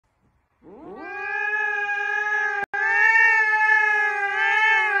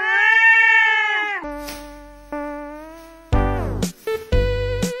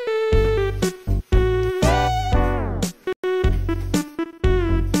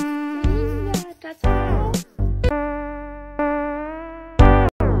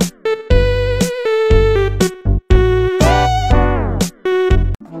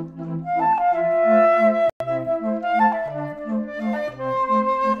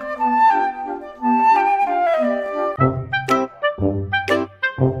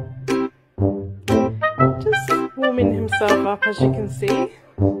up, as you can see.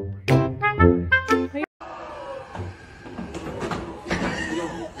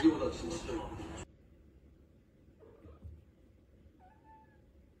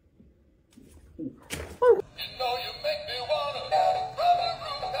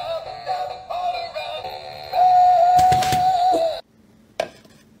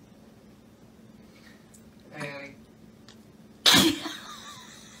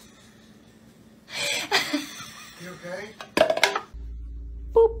 You okay?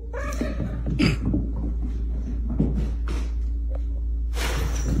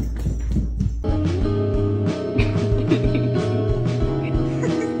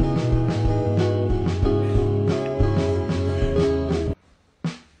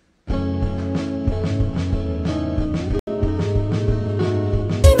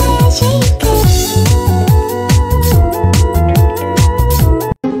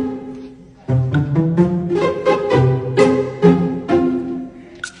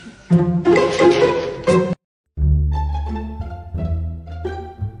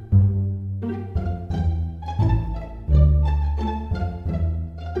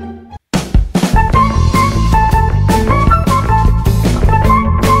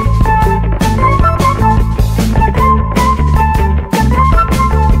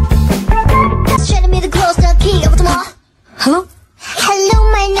 Hello?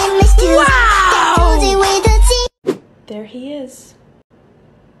 Hello, my name is Wow! There he is.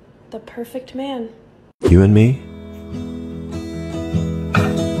 The perfect man. You and me?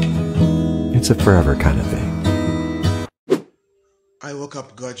 It's a forever kind of thing. I woke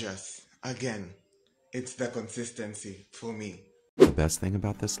up gorgeous. Again, it's the consistency for me. The best thing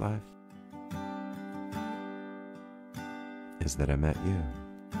about this life is that I met you.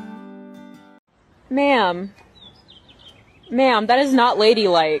 Ma'am. Ma'am, that is not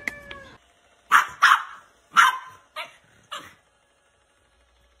ladylike.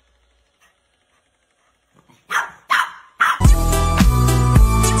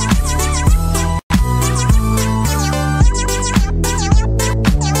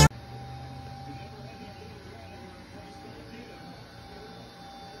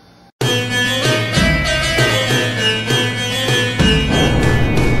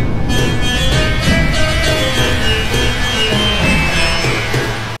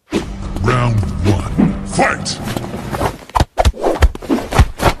 Fight!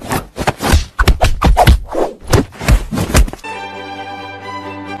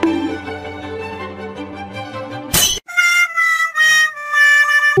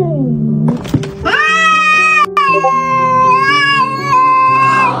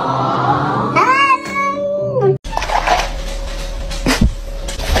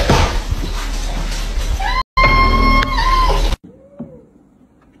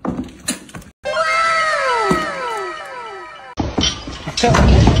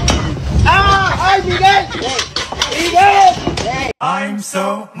 I'm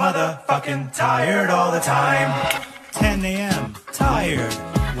so motherfucking tired all the time. 10 a.m. tired.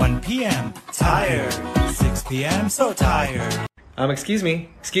 1 p.m. tired. 6 p.m. so tired. Excuse me,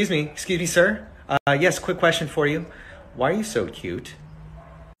 sir. Yes, quick question for you. Why are you so cute?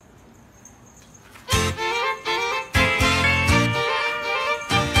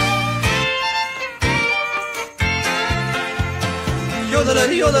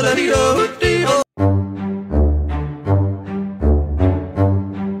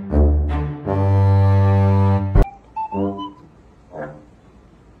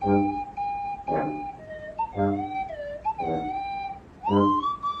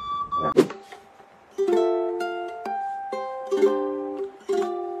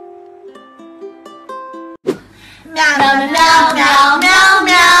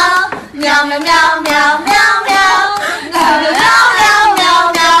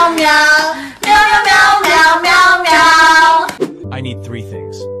 I need 3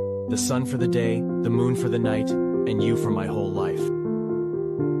 things. The sun for the day, the moon for the night, and you for my whole life.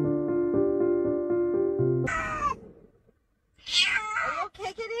 Are you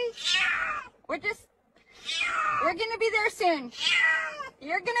okay, kitty? We're gonna be there soon.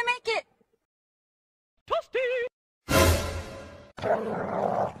 You're gonna make it.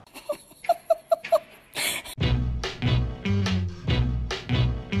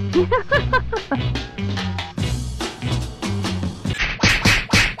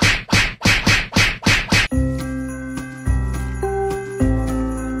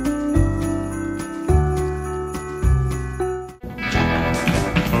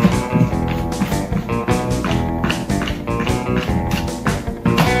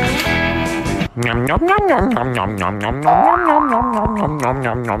 Nom nom nom nom nom nom nom nom nom nom nom nom nom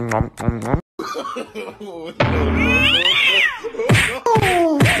nom nom nom nom nom.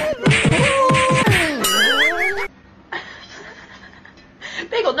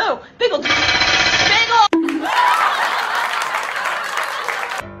 Bagel, no! Bagel! Bagel!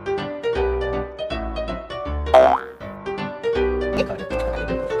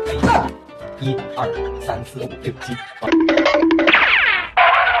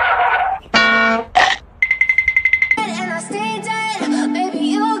 And I stay dead, baby,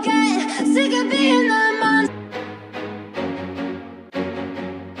 you'll get sick of being the monster.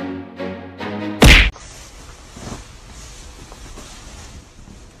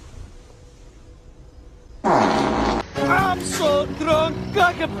 I'm so drunk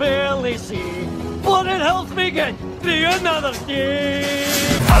I can barely see, but it helps me get through another day.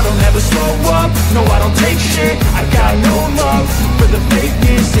 I don't ever slow up, no I don't take shit. I got no love for the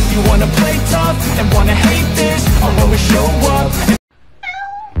fakeness. If you wanna play tough and wanna hate this, I'll always show up.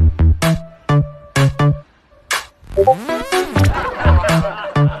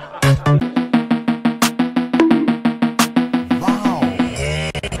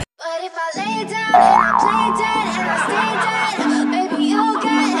 But if I lay down and I play dead and I stay dead, baby, you'll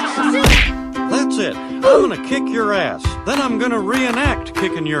get sick. That's it. I'm gonna kick your ass. Then I'm gonna reenact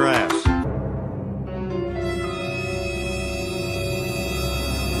kicking your ass.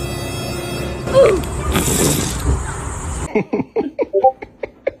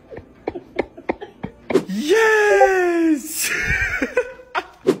 Yes!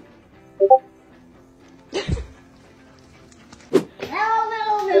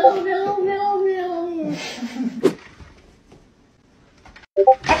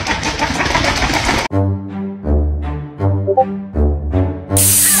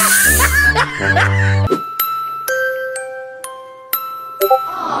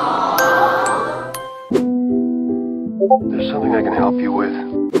 There's something I can help you with.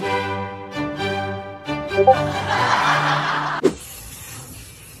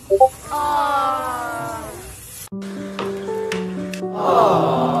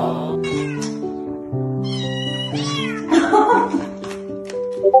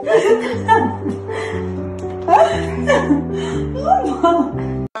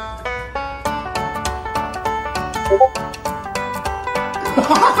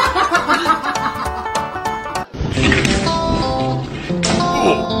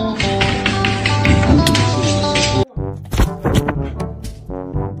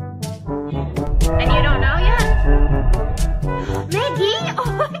 And you don't know yet? Maggie?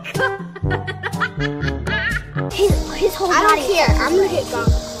 Oh my god. His whole body. I don't care. I'm gonna get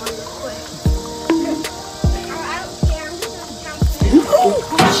gone.